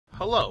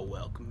Hello,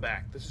 welcome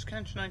back. This is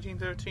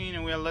Kench1913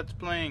 and we are Let's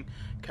Playing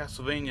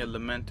Castlevania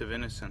Lament of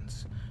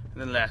Innocence. In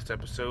the last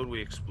episode we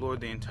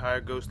explored the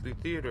entire ghostly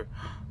theater,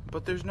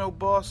 but there's no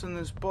boss in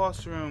this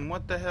boss room.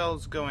 What the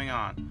hell's going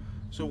on?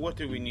 So what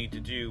do we need to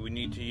do? We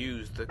need to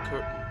use the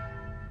curtain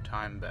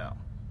time bell.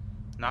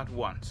 Not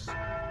once,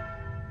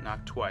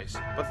 not twice,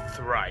 but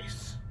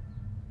thrice.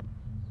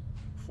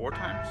 4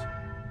 times?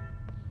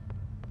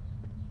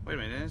 Wait a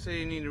minute, didn't it say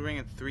you need to ring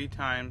it 3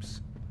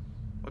 times?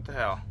 What the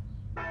hell?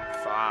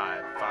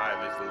 5.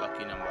 5 is the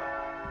lucky number.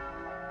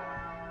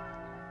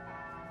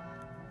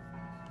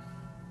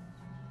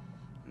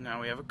 Now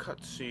we have a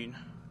cutscene.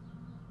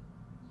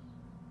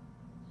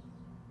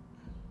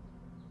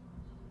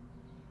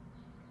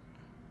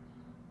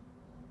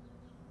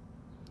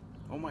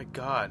 Oh my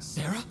god.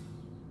 Sarah?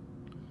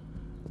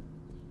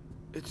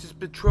 It's his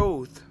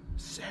betrothed,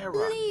 Sara.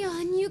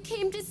 Leon, you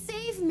came to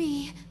save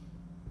me.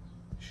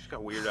 She's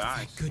got weird eyes.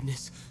 Thank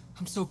goodness.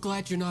 I'm so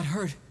glad you're not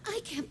hurt.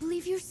 I can't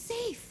believe you're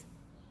safe.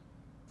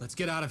 Let's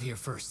get out of here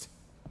first.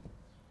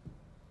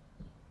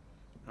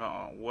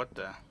 Uh-oh, what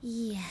the?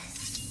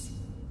 Yes.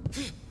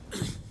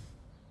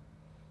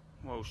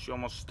 Whoa, she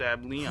almost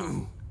stabbed Leon.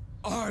 Who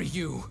are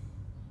you?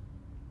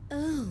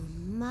 Oh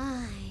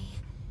my.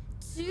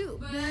 Too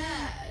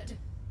bad.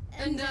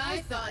 And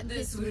I thought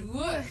this would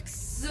work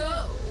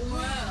so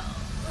well.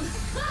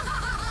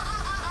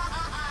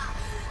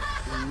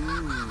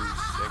 Ooh,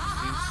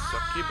 sexy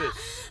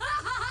succubus.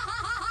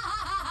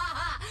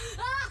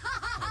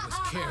 I was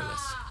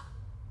careless.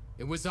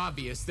 It was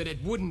obvious that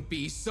it wouldn't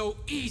be so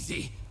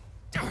easy.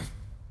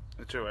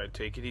 That's alright,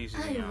 take it easy,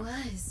 I Leon.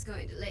 was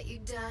going to let you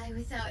die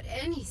without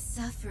any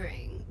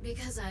suffering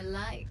because I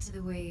liked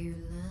the way you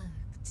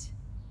looked.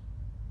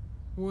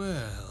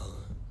 Well,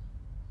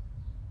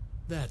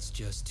 that's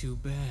just too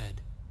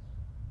bad.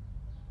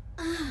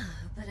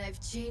 But I've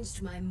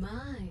changed my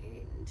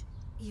mind.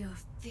 Your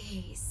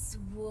face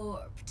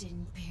warped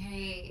in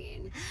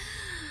pain.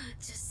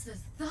 Just the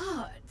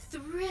thought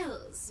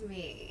thrills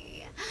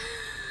me.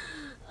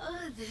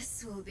 Oh,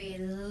 this will be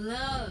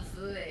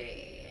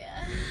lovely.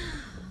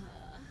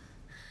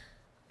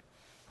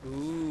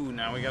 Ooh,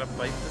 now we gotta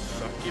fight the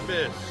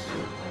succubus.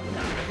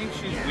 I think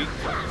she's weak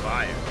to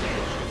fire.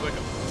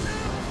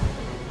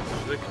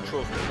 She like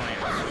controls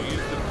plants, so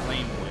use the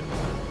flame whip.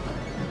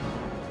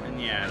 And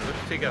yeah,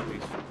 let's take out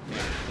these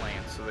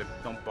plants so they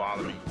don't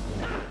bother me.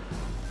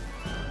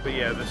 But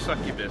yeah, the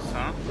succubus,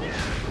 huh?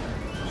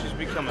 She's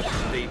become a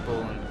staple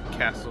in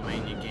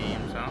Castlevania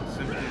games, huh?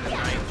 Symphony of the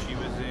Night she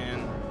was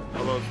in,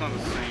 although it's not the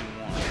same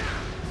one.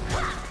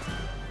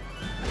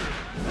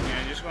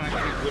 Yeah, just gonna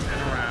keep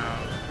whipping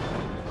around.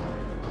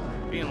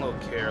 Being a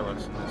little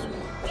careless in this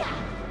one.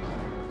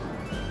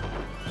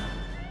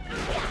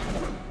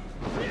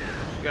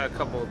 She's got a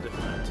couple of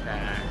different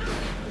attacks.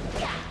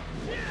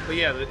 But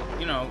yeah,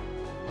 you know,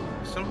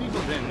 some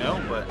people didn't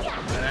know, but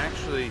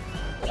actually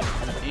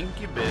an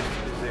incubus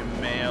is a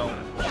male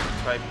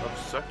type of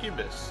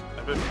succubus. I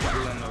bet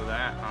people didn't know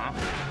that, huh?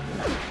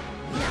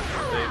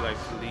 They like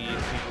to lead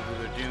people to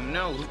their doom.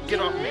 No, get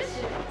off me.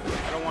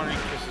 I don't want any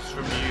kisses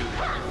from you.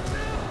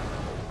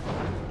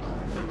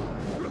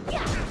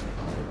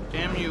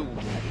 Damn you,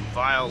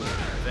 vile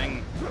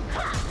thing.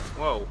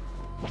 Whoa.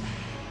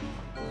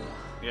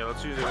 Yeah,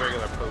 let's use a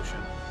regular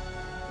potion.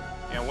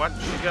 Yeah, what?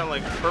 She's got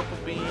like a purple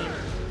beam,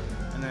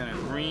 and then a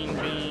green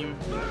beam.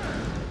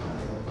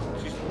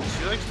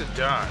 She likes to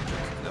dodge.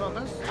 Oh,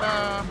 that's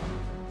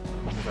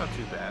not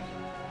too bad.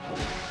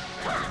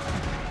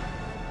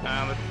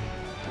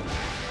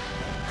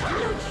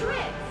 No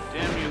trick.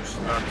 Damn you,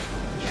 sucks.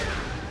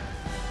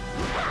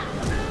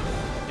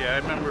 Yeah, I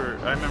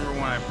remember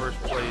when I first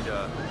played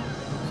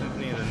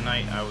Symphony of the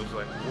Night, I was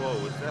like,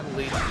 whoa, is that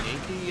Lady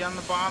Yankee on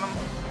the bottom?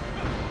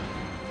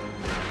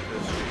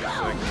 Because she was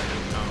like,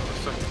 the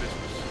succubus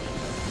was...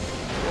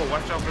 Whoa,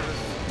 watch out for this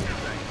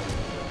thing.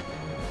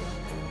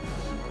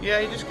 Yeah,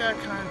 you just gotta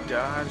kind of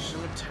dodge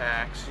some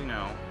attacks, you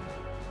know.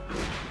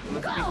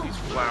 Let's pick these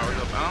flowers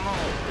up. I don't know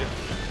if...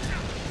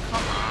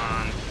 Come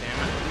on, damn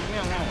it. Leave me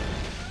alone.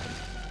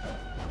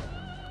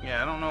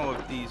 Yeah, I don't know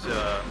if these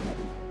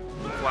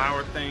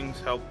flower things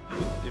help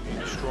if you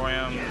destroy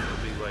them.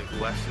 It'll be like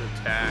less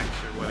attacks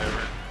or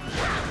whatever.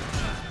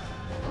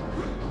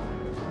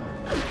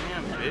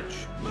 Damn, bitch.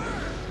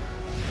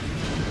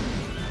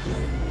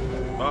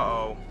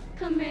 Uh-oh.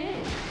 Come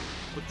in.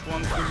 Which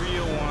one's the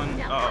real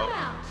one? Uh-oh.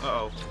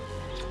 Uh-oh.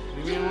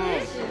 Leave me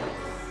alone.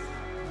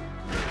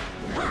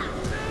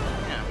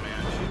 Yeah, man,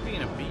 she's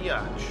being a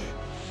biatch.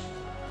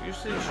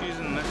 Usually she's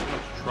in this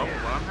much trouble,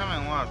 but I'm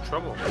having a lot of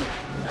trouble.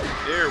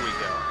 There we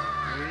go.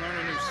 We learned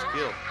a new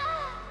skill.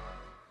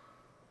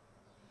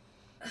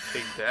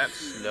 Take that,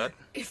 slut.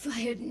 If I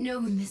had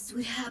known this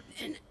would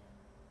happen,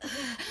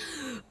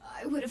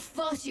 I would have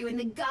fought you in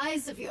the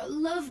guise of your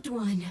loved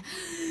one.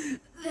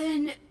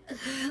 Then,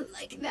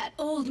 like that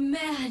old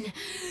man,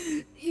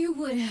 you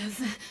would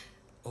have...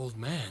 Old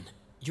man?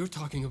 You're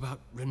talking about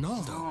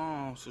Ronaldo.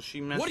 Oh, so she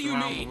messed What do you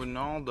around mean? with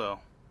Ronaldo.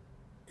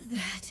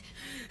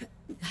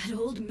 That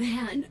old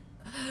man...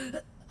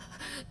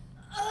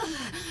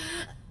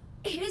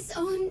 his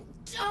own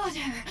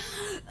daughter.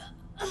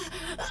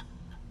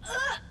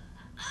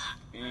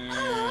 And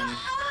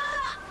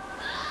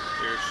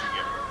here she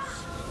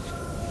goes.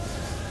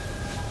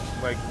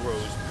 Like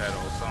rose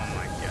petals, oh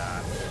my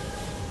god.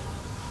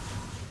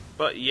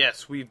 But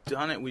yes, we've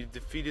done it. We've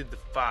defeated the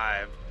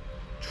 5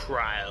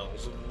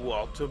 trials of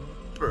Walter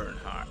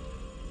Bernhardt.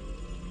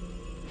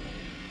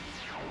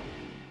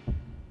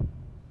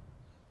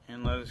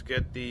 And let us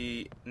get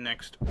the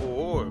next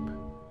orb.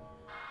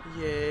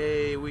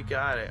 Yay, we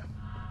got it.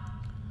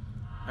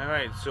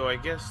 Alright, so I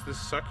guess this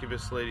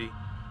succubus lady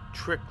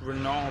tricked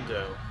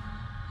Ronaldo.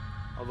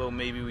 Although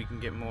maybe we can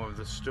get more of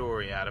the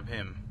story out of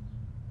him.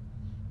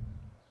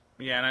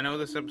 Yeah, and I know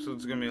this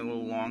episode's going to be a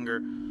little longer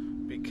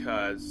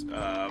because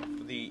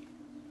of the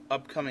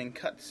upcoming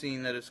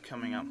cutscene that is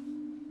coming up.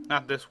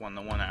 Not this one,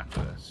 the one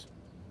after this.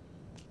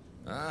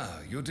 Ah,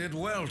 you did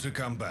well to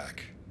come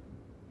back.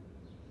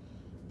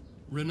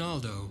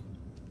 Ronaldo,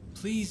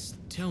 please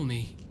tell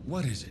me.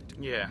 What is it?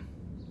 Yeah.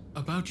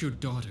 About your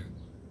daughter.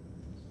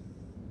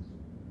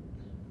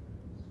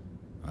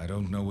 I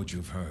don't know what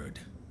you've heard,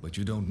 but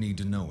you don't need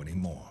to know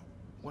anymore.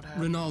 What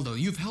happened? Ronaldo,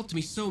 you've helped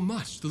me so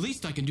much. The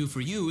least I can do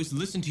for you is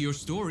listen to your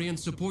story and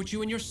support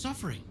you in your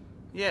suffering.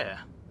 Yeah,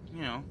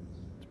 you know,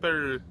 it's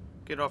better to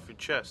get off your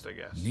chest, I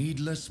guess.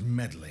 Needless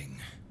meddling.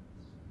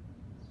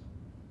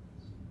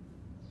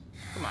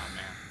 Come on,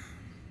 man.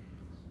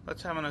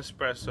 Let's have an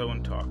espresso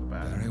and talk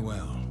about it. Very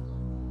well.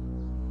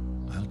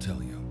 I'll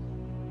tell you.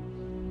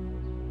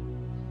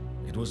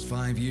 It was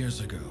 5 years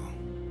ago.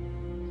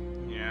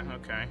 Yeah,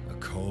 okay. A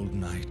cold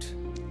night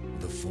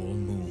with a full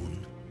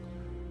moon.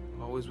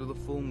 Always with a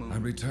full moon. I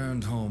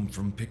returned home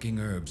from picking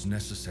herbs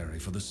necessary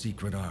for the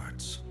secret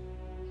arts.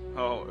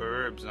 Oh,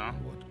 herbs, huh?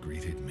 What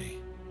greeted me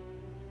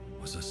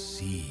was a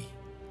sea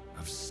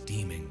of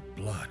steaming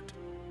blood.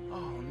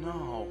 Oh,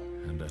 no.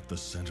 And at the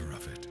center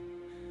of it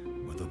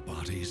were the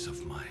bodies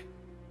of my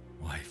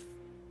wife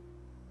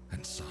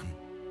and son.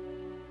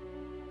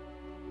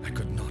 I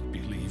could not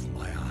believe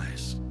my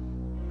eyes.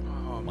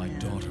 Oh, My man.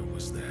 daughter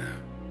was there,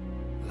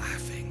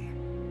 laughing,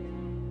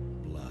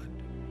 blood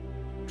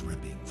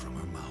dripping from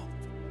her mouth.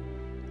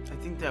 I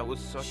think that was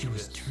Succubus. She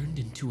was turned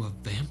into a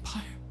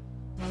vampire?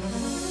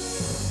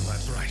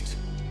 That's right,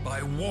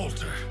 by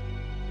Walter.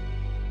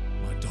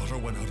 My daughter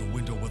went out a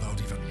window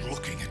without even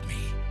looking at me.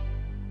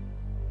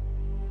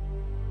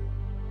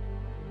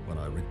 When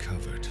I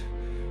recovered,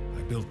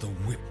 I built the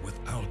whip with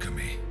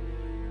alchemy.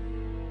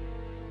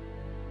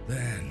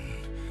 Then,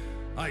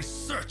 I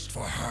searched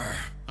for her.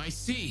 I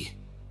see.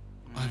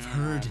 I've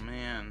heard Oh,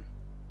 man.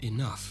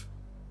 enough.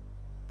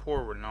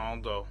 Poor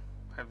Ronaldo.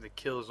 Have to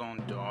kill his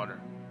own daughter.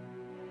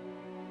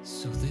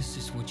 So this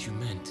is what you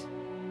meant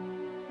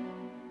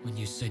when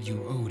you said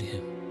you owed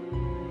him.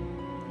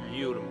 Yeah,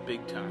 you owed him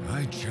big time.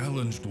 I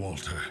challenged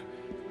Walter,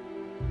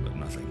 but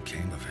nothing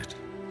came of it.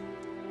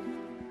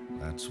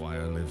 That's why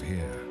I live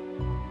here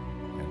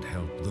and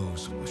help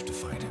those who wish to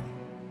fight him.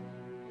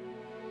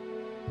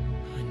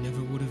 I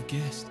never would have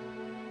guessed.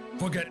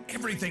 Forget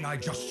everything I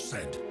just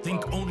said.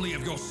 Think only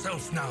of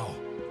yourself now.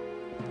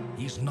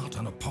 He's not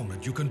an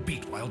opponent you can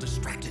beat while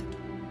distracted.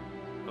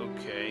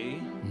 Okay.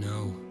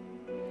 No,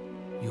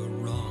 you're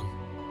wrong.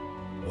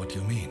 What do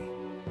you mean?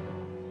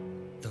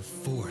 The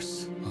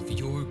force of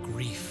your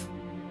grief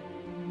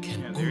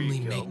can Yeah, there you only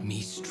go. make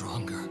me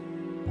stronger.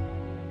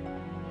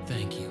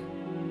 Thank you.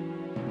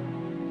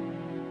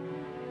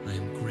 I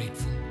am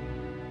grateful.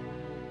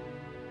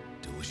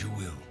 Do as you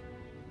will.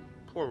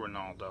 Poor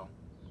Ronaldo.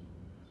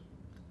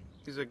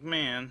 He's like,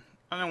 man,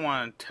 I don't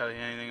want to tell you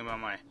anything about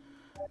my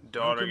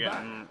daughter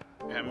getting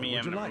me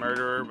having a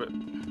murderer,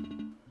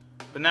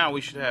 but now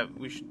we should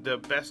the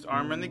best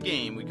armor in the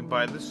game. We can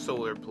buy the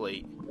solar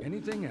plate.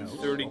 Anything else?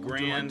 30 What would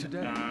you like grand.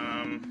 today?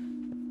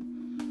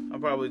 I'll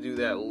probably do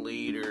that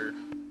later.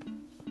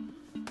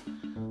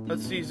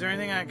 Let's see, is there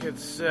anything I could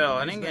sell?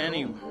 I didn't get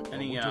any What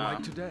would you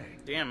like today?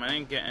 damn, I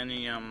didn't get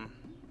any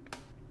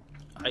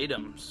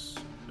items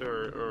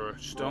or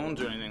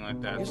stones or anything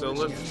like that. So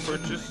let's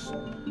purchase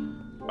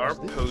our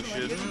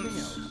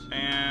potions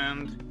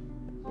and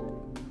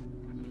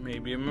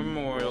maybe a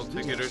memorial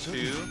ticket or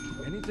two.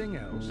 Anything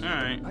else?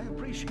 Alright. I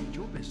appreciate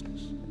your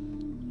business.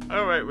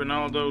 Alright,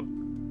 Ronaldo.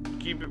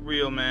 Keep it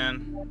real,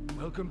 man.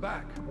 Welcome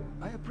back.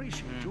 I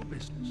appreciate your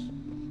business.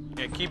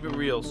 Yeah, keep it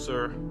real,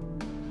 sir.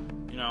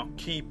 You know,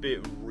 keep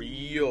it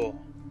real.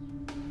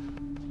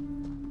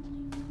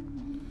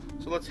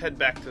 So let's head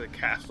back to the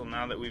castle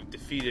now that we've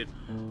defeated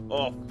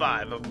all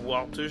 5 of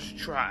Walter's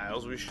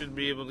trials. We should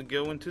be able to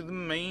go into the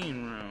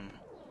main room.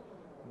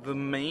 The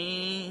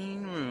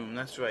main room.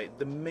 That's right,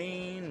 the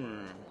main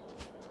room.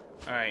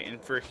 Alright, and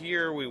for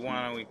here we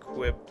want to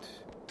equip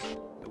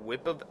the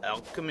Whip of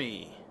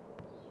Alchemy.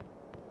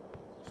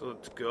 So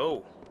let's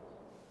go.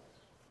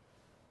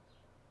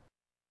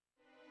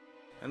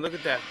 And look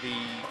at that,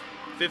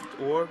 the 5th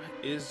orb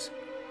is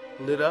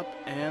lit up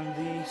and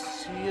the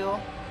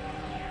seal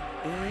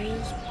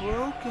is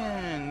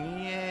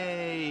broken.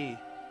 Yay!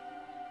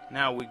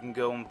 Now we can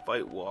go and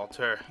fight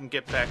Walter and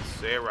get back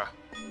Sara.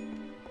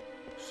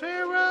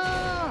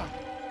 Sara!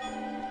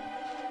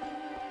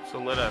 So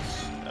let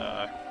us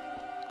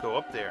go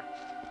up there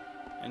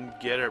and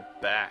get her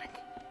back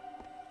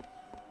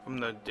from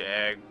the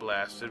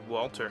dag-blasted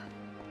Walter.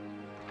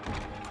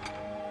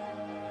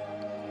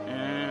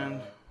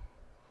 And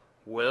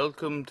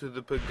welcome to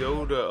the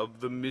pagoda of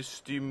the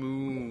Misty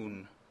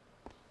Moon.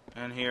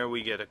 And here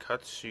we get a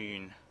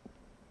cutscene.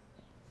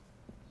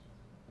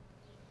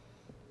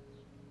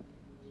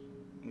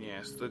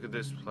 Yes, look at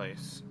this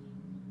place.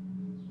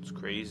 It's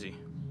crazy.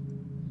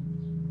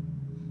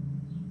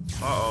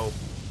 Uh-oh.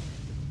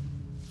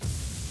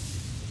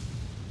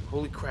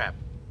 Holy crap.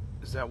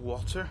 Is that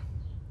Walter?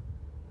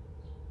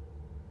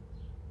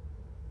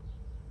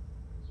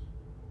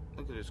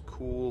 Look at his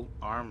cool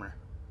armor.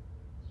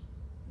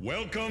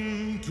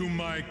 Welcome to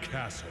my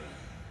castle.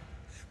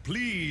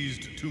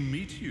 Pleased to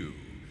meet you.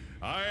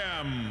 I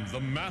am the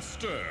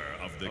master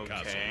of the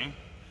castle.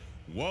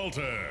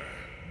 Walter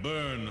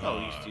Bernhardt. Oh,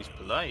 at least he's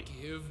polite.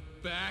 Give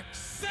back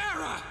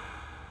Sara!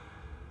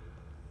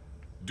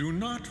 Do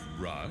not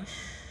rush.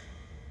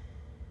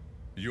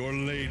 Your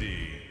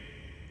lady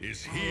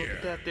is here. Look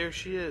at that, there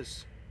she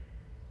is.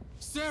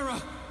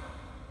 Sara!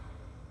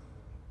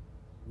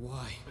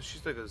 Why?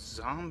 She's like a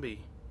zombie.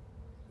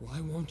 Why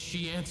won't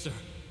she answer?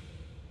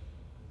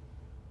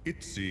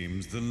 It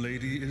seems the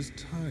lady is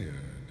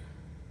tired.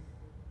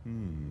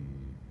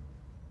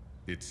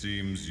 It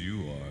seems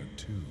you are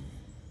too.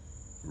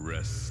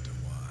 Rest a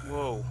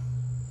while. Whoa.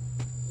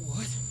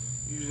 What?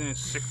 Using his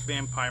sick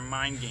vampire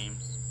mind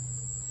games.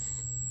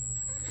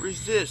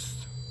 Resist.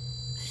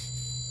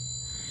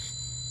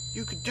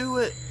 You could do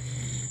it.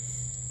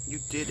 You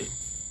did it.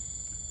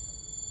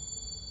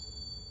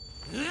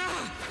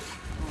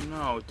 Oh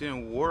no, it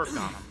didn't work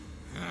on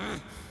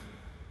him.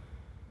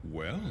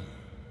 Well,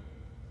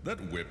 that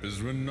whip is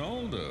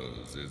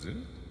Ronaldo's, is it?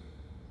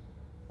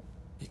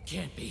 It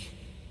can't be.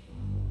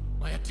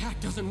 My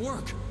attack doesn't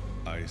work.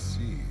 I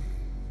see.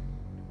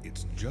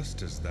 It's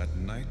just as that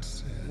knight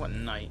said. What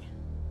night?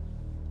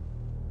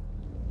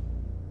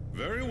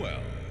 Very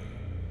well.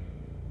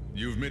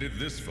 You've made it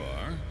this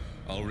far.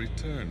 I'll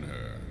return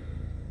her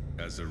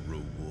as a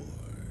reward.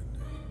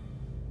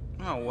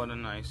 Oh, what a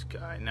nice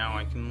guy. Now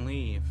I can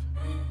leave.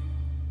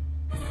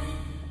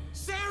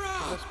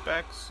 Sara! Let's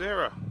back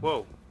Sarah.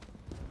 Whoa.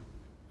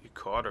 You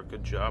caught her.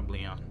 Good job,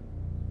 Leon.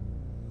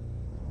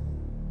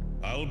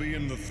 I'll be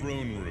in the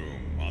throne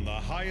room on the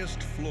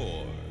highest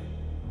floor.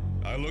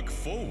 I look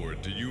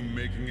forward to you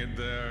making it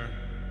there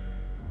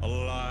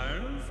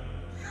alive.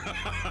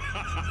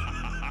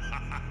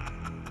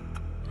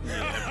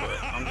 Yeah,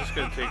 but I'm just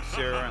gonna take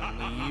Sarah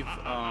and leave.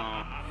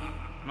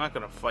 I'm not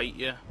gonna fight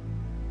you.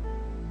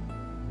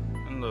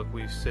 And look,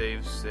 we've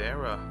saved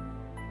Sarah.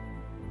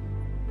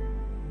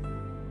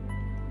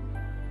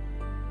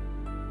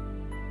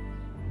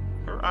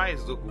 Her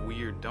eyes look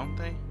weird, don't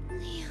they?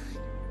 Leon.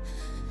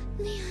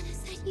 Leon,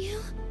 is that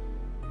you?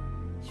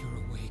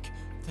 You're awake.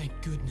 Thank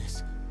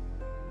goodness.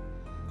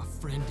 A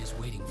friend is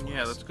waiting for us.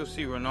 Yeah, let's go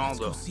see Let's Ronaldo.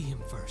 go see him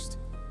first.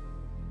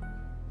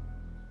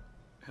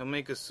 He'll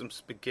make us some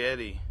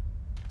spaghetti.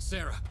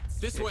 Sara,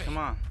 this Yeah, way. come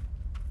on.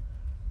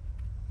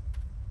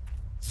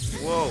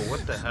 Whoa,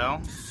 what the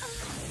hell?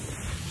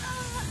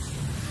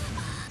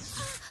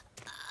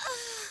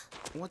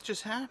 What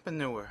just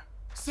happened to her?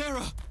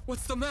 Sara,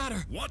 what's the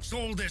matter? What's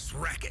all this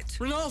racket?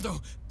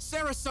 Ronaldo,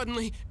 Sara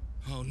suddenly...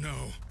 Oh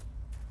no.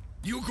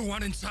 You go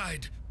on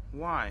inside.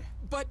 Why?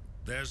 But...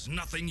 There's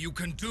nothing you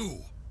can do.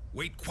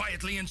 Wait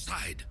quietly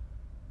inside.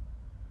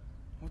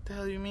 What the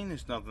hell do you mean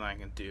there's nothing I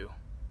can do?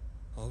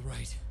 All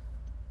right.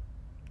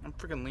 I'm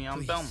freaking Leon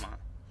Please. Belmont.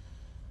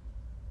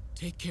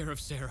 Take care of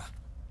Sara.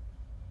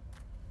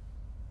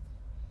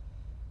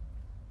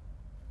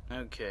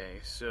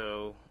 Okay,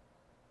 so...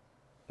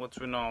 What's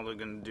Ronaldo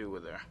gonna do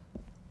with her?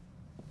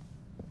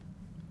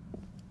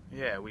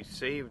 Yeah, we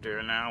saved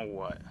her, now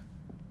what?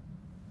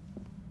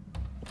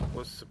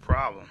 What's the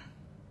problem?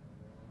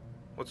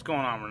 What's going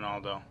on,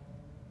 Ronaldo?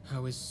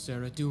 How is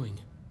Sara doing?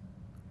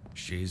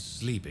 She's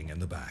sleeping in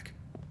the back.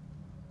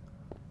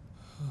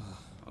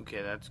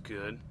 Okay, that's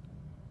good.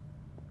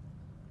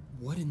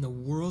 What in the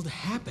world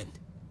happened?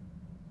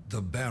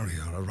 The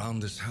barrier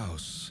around this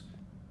house.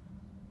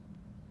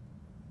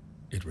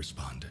 It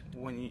responded.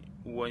 What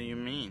do you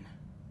mean?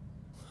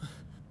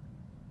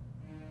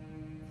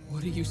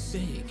 What are you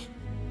saying?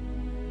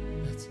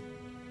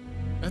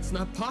 That's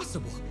not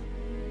possible.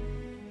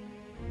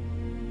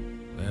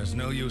 There's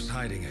no use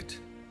hiding it.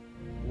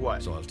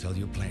 What? So I'll tell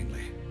you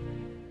plainly.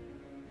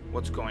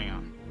 What's going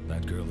on?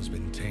 That girl has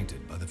been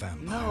tainted by the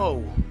vampire.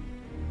 No!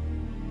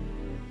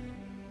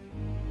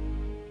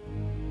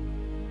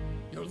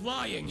 You're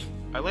lying.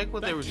 I like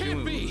what they That were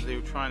can't doing. be. What they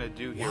were trying to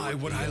do here. Why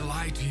with would the, I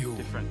lie to you?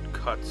 Different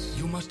cuts.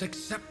 You must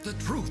accept the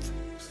truth.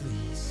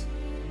 Please.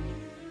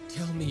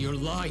 Tell me you're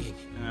lying.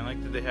 And I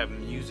like that they have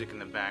music in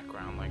the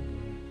background, like,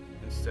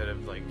 instead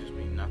of, like, just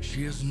being nothing.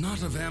 She is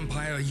not a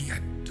vampire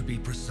yet, to be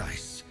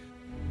precise.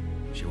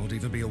 She won't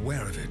even be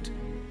aware of it.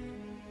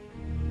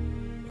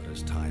 But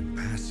as time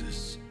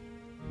passes,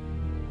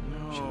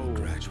 she will No.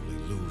 gradually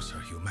lose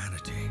her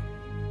humanity.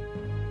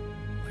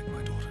 Like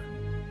my daughter.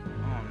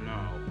 Oh,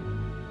 no.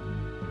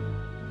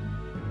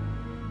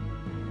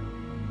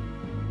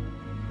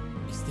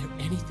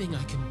 anything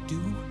I can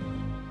do?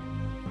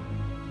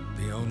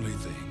 The only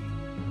thing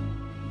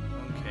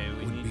Okay,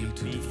 we would need be to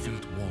to beat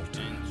defeat him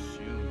Walter and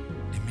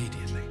soon.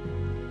 immediately.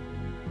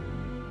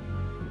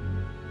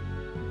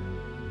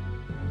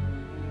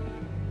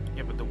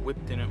 Yeah, but the whip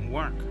didn't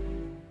work.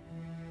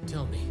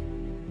 Tell me,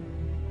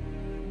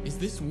 is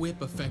this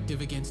whip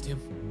effective against him?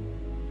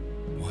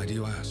 Why do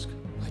you ask?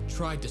 I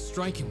tried to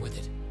strike him with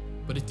it,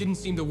 but it didn't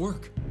seem to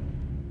work.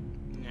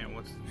 Yeah,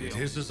 what's the It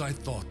deal? is as I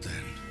thought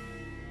then.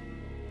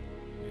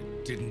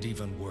 It didn't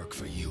even work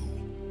for you.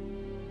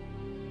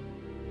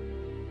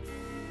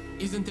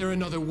 Isn't there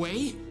another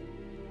way?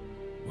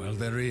 Well,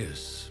 there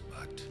is,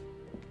 but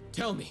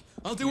Tell me,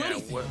 I'll do Yeah,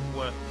 anything.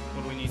 what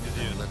do we need to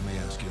do? let me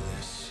ask you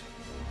this.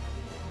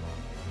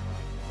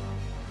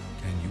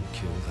 Can you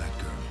kill that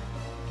girl?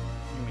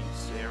 You mean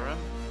Sarah?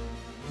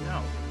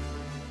 No.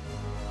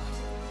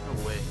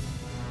 No way.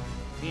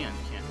 Leon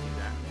can't do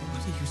that.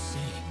 What are you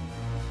saying?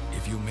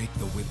 If you make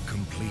the whip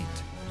complete,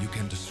 you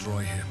can destroy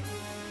him.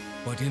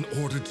 But in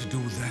order to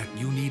do that,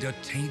 you need a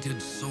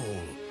tainted soul.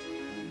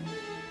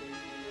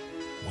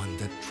 One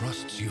that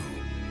trusts you.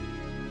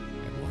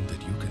 And one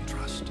that you can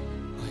trust.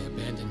 I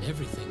abandoned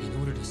everything in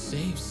order to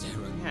save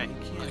Sarah. Yeah, you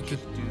I can't could-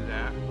 just do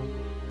that.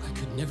 I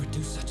could never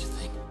do such a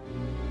thing.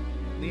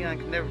 Leon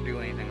could never do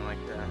anything like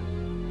that.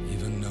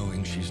 Even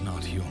knowing she's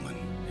not human,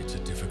 it's a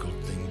difficult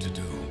thing to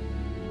do.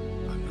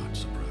 I'm not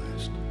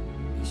surprised.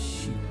 Is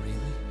she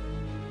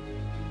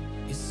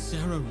really? Is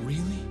Sarah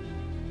really?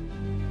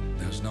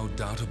 There's no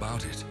doubt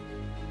about it.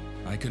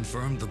 I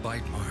confirmed the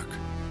bite mark.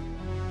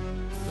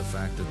 The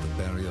fact that the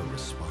barrier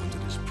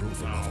responded is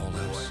proof above all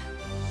else.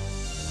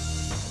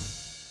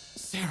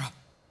 Sarah!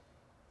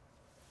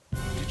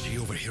 Did she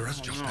overhear us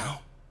just no.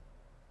 now?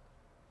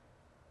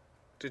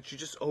 Did you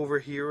just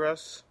overhear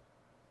us?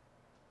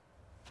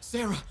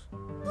 Sarah!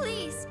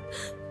 Please,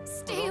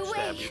 stay Don't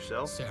stab away.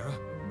 yourself. Sarah,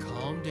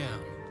 calm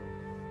down.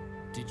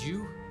 Did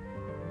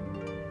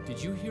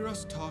you hear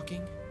us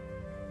talking?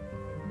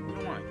 We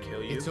don't want to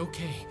kill you. It's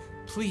okay.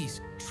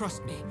 Please,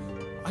 trust me.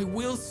 I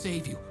will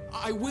save you.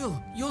 I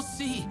will. You'll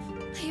see.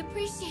 I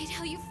appreciate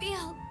how you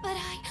feel, but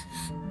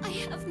I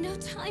have no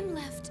time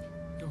left.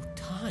 No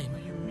time.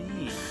 What do you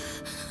mean?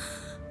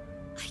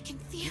 I can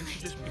feel Did you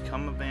it. just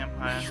become a My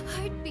vampire?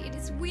 heartbeat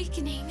is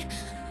weakening,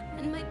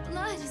 and my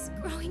blood is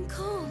growing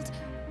cold.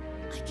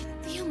 I can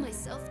feel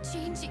myself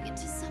changing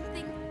into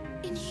something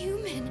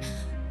inhuman.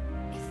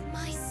 If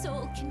my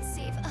soul can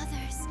save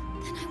others,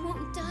 then I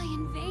won't die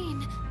in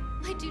vain.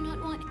 I do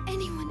not want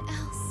anyone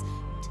else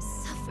to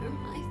suffer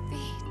my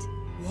fate.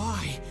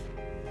 Why?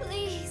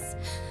 Please,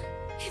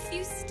 if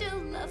you still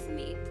love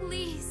me,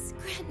 please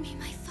grant me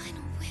my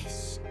final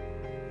wish.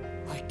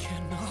 I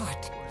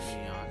cannot.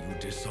 Leon. You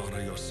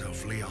dishonor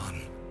yourself,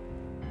 Leon.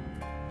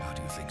 How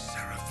do you think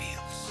Sarah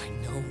feels? I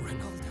know,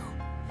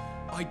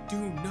 Ronaldo. I do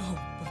know,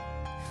 but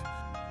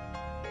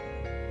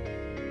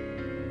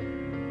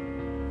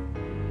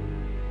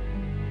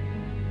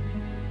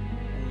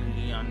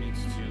Only Leon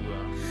needs to,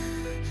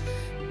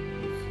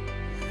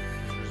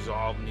 his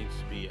resolve needs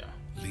to be,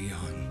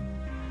 Leon,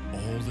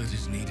 all that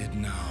is needed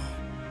now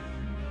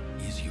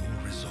is your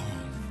resolve.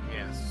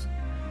 yes.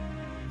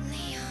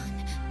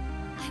 Leon,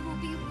 I will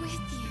be with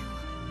you.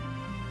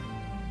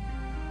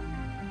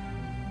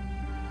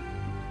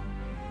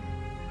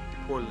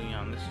 Poor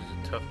Leon, this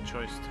is a tough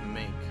choice to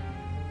make.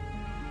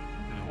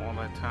 You know, all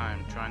that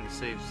time trying to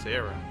save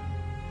Sarah,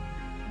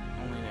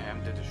 only to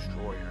have to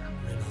destroy her.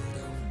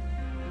 Ronaldo.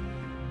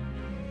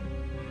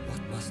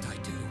 What must I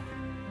do?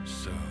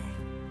 So,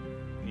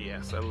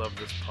 Yes, I love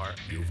this part.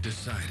 you've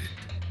decided.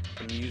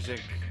 The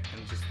music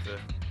and just the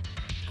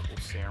cool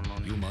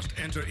ceremony. You must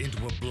enter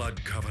into a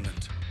blood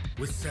covenant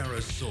with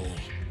Sarah's soul.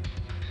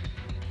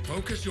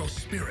 Focus your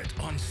spirit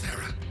on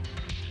Sarah.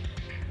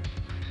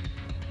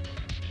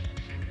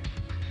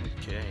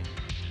 Okay.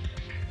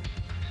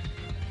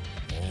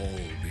 All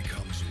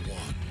becomes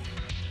one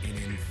in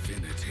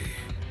infinity.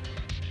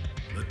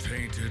 The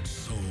tainted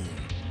soul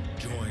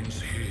joins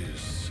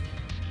his.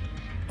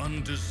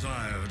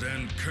 Undesired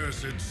and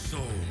cursed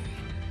soul.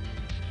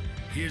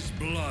 His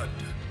blood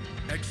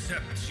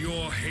accepts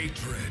your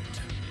hatred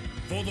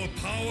for the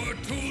power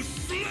to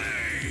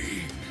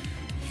slay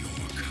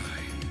your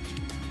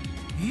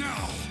kind.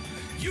 Now,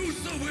 use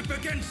the whip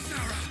against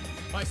Sarah.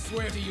 I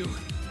swear to you,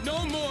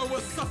 no more will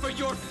suffer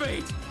your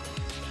fate!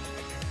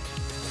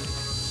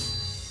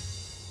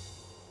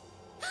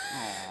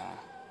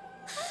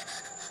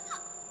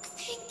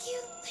 Thank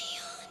you,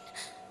 Leon.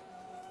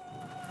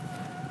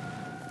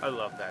 I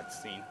love that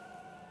scene.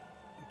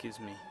 It gives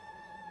me...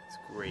 It's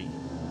great.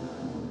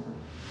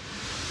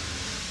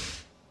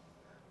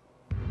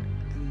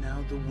 And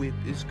now the whip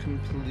is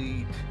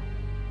complete.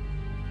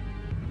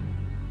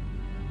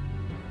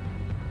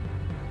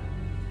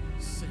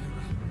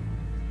 Sarah.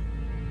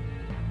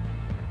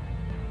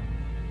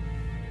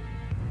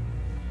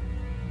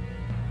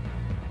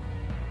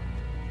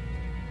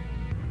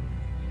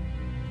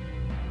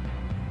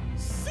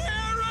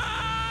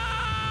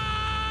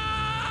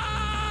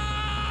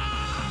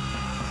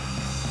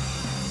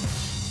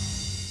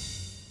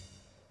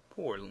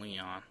 Poor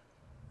Leon.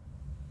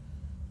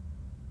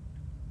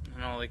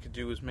 And all they could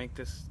do was make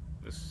this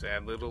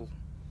sad little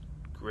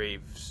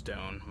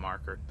gravestone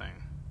marker thing.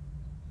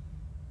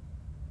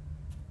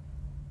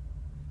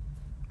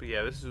 But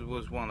yeah, this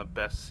was one of the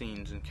best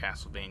scenes in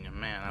Castlevania.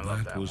 Man, I love that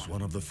one. That was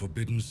one of the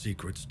forbidden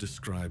secrets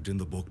described in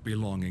the book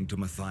belonging to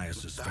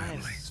Matthias's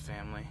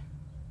family.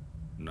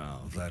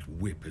 Now that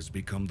whip has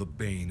become the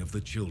bane of the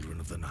children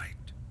of the night.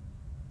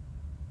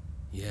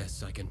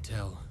 Yes, I can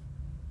tell.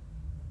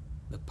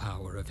 The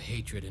power of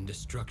hatred and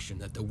destruction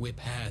that the whip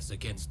has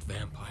against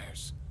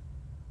vampires.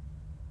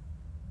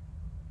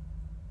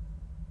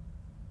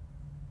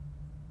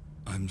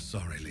 I'm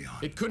sorry, Leon.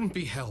 It couldn't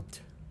be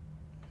helped.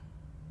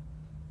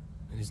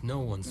 It is no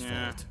one's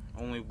fault.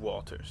 Only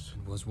Walter's.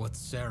 It was what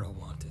Sara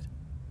wanted.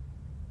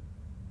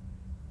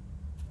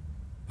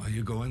 Are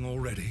you going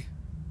already?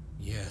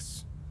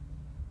 Yes.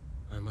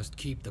 I must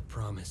keep the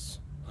promise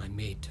I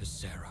made to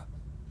Sara.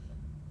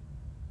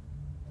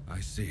 I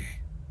see.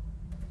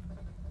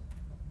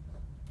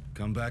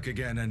 Come back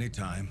again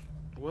anytime.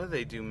 What do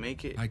they do?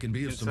 Make it I can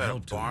be of some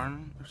help inside a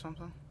barn or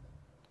something?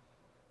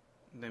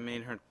 They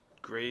made her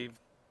grave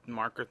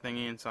marker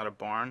thingy inside a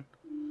barn.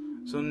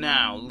 So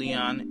now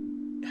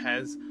Leon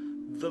has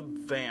the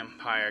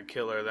vampire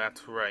killer.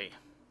 That's right.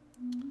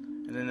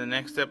 And in the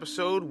next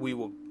episode, we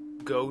will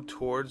go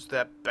towards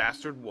that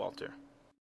bastard Walter.